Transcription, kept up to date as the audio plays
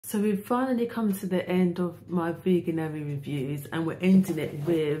So we've finally come to the end of my Veganuary reviews, and we're ending it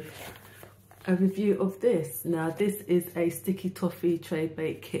with a review of this. Now this is a sticky toffee tray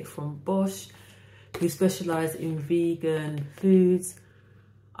bake kit from Bosh, who specialise in vegan foods.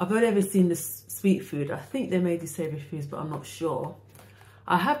 I've only ever seen the sweet food. I think they may do savoury foods, but I'm not sure.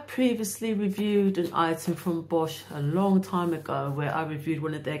 I have previously reviewed an item from Bosh a long time ago where I reviewed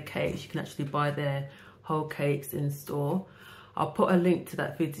one of their cakes. You can actually buy their whole cakes in store. I'll put a link to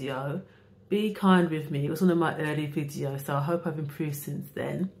that video. Be kind with me. It was one of my early videos, so I hope I've improved since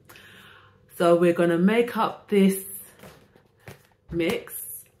then. So we're going to make up this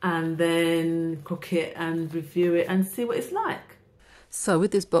mix and then cook it and review it and see what it's like. So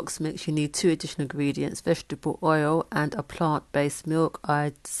with this box mix, you need 2 additional ingredients: vegetable oil and a plant-based milk.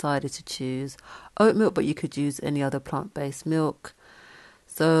 I decided to choose oat milk, but you could use any other plant-based milk.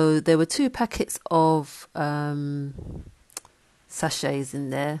 So there were 2 packets of sachets in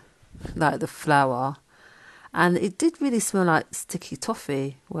there, like the flour, and it did really smell like sticky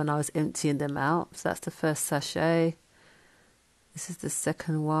toffee when I was emptying them out. So that's the first sachet. This is the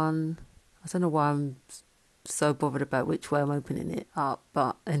second one. I don't know why I'm so bothered about which way I'm opening it up,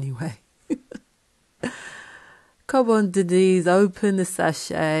 but anyway. Come on, Denise, open the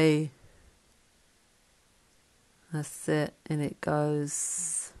sachet. That's it, and it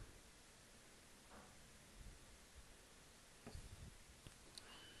goes.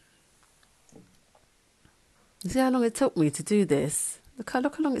 You see how long it took me to do this? Look how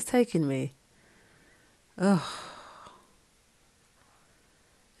long it's taken me. Oh.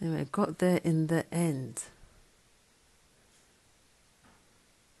 Anyway, got there in the end.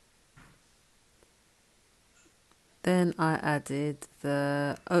 Then I added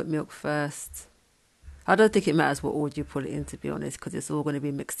the oat milk first. I don't think it matters what order you put it in, to be honest, because it's all going to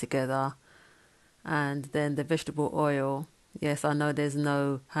be mixed together. And then the vegetable oil. Yes, I know there's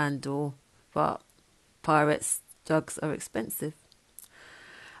no handle, but Pyrex jugs are expensive.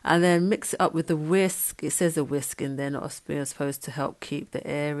 And then mix it up with the whisk. It says a whisk in there, not a spoon, supposed to help keep the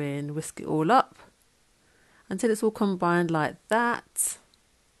air in. Whisk it all up until it's all combined like that.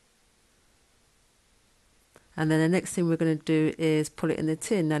 And then the next thing we're going to do is put it in the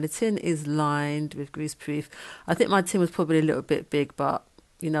tin. Now the tin is lined with greaseproof. I think my tin was probably a little bit big, but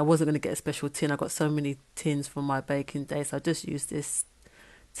you know, I wasn't going to get a special tin. I got so many tins from my baking day, so I just used this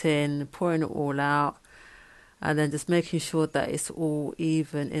tin, pouring it all out. And then just making sure that it's all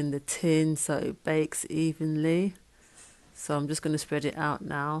even in the tin so it bakes evenly. So I'm just going to spread it out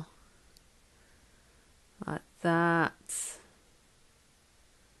now. Like that.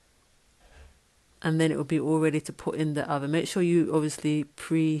 And then it will be all ready to put in the oven. Make sure you obviously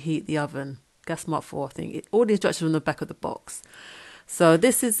preheat the oven. Gas mark 4, I think. All the instructions on the back of the box. So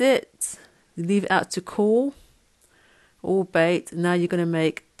this is it. You leave it out to cool. All baked. Now you're going to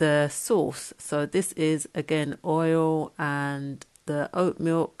make the sauce. So this is again oil and the oat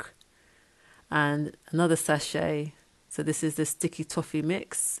milk and another sachet. So this is the sticky toffee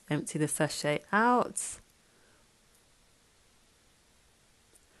mix. Empty the sachet out.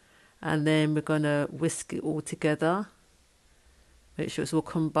 And then we're going to whisk it all together. Make sure it's all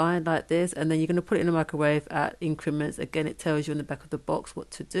combined like this. And then you're going to put it in the microwave at increments. Again, it tells you on the back of the box what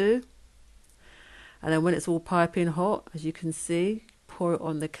to do. And then when it's all piping hot, as you can see, pour it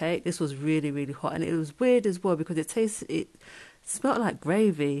on the cake. This was really, really hot. And it was weird as well because it smelled like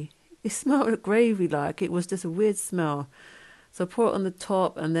gravy. It smelled like gravy like. It was just a weird smell. So pour it on the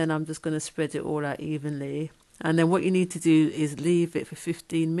top, and then I'm just going to spread it all out evenly. And then what you need to do is leave it for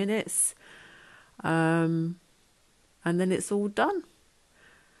 15 minutes. And then it's all done.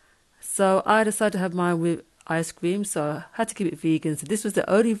 So I decided to have mine with ice cream, so I had to keep it vegan. So this was the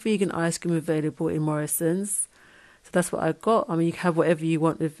only vegan ice cream available in Morrison's. So that's what I got. I mean, you can have whatever you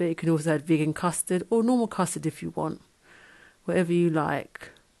want with it. You can also add vegan custard or normal custard if you want. Whatever you like.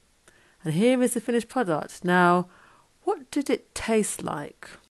 And here is the finished product. Now, what did it taste like?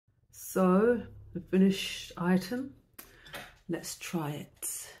 So, the finished item. Let's try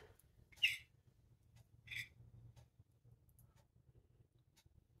it.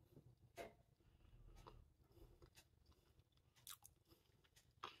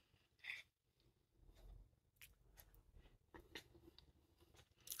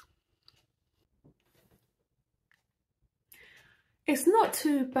 It's not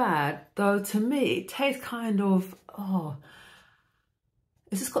too bad, though. To me, it tastes kind of,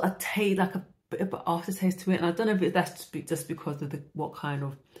 it's just got a taste, like a bit of an aftertaste to it. And I don't know if that's just because of what kind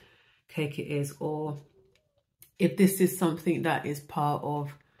of cake it is, or if this is something that is part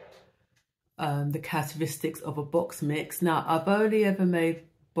of the characteristics of a box mix. Now, I've only ever made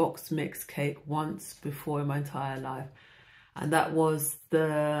box mix cake once before in my entire life, and that was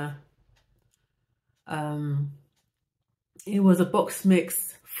the it was a box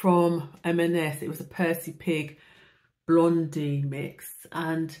mix from M&S. It was a Percy Pig Blondie mix,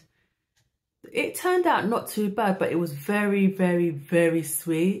 and it turned out not too bad, but it was very, very, very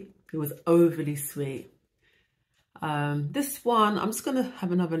sweet. It was overly sweet. This one, I'm just gonna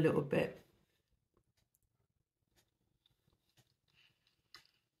have another little bit.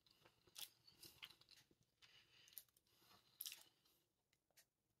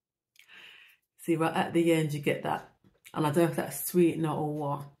 See, right at the end, you get that, and I don't know if that's sweetener or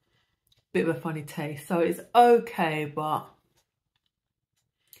what. Bit of a funny taste. So it's okay, but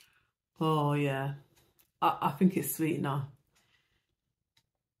oh yeah, I think it's sweetener.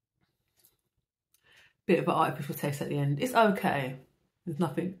 Bit of an artificial taste at the end. It's okay. There's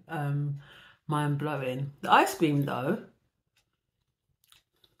nothing mind-blowing. The ice cream though,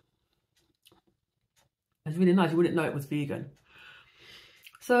 it's really nice. You wouldn't know it was vegan.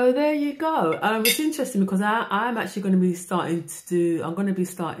 So there you go. It's interesting because I'm actually going to be starting to do, I'm going to be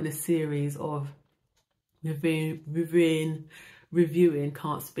starting a series of reviewing,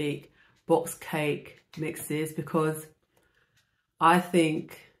 can't speak, box cake mixes, because I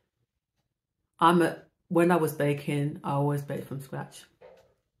think when I was baking, I always baked from scratch.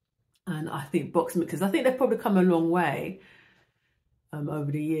 And I think box mixes, I think they've probably come a long way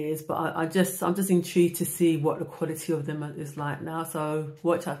over the years, but I'm just intrigued to see what the quality of them is like now. So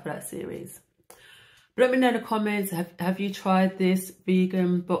watch out for that series. But let me know in the comments, have you tried this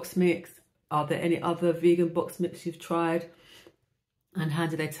vegan box mix? Are there any other vegan box mix you've tried? And how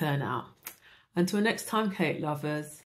did they turn out? Until next time, cake lovers.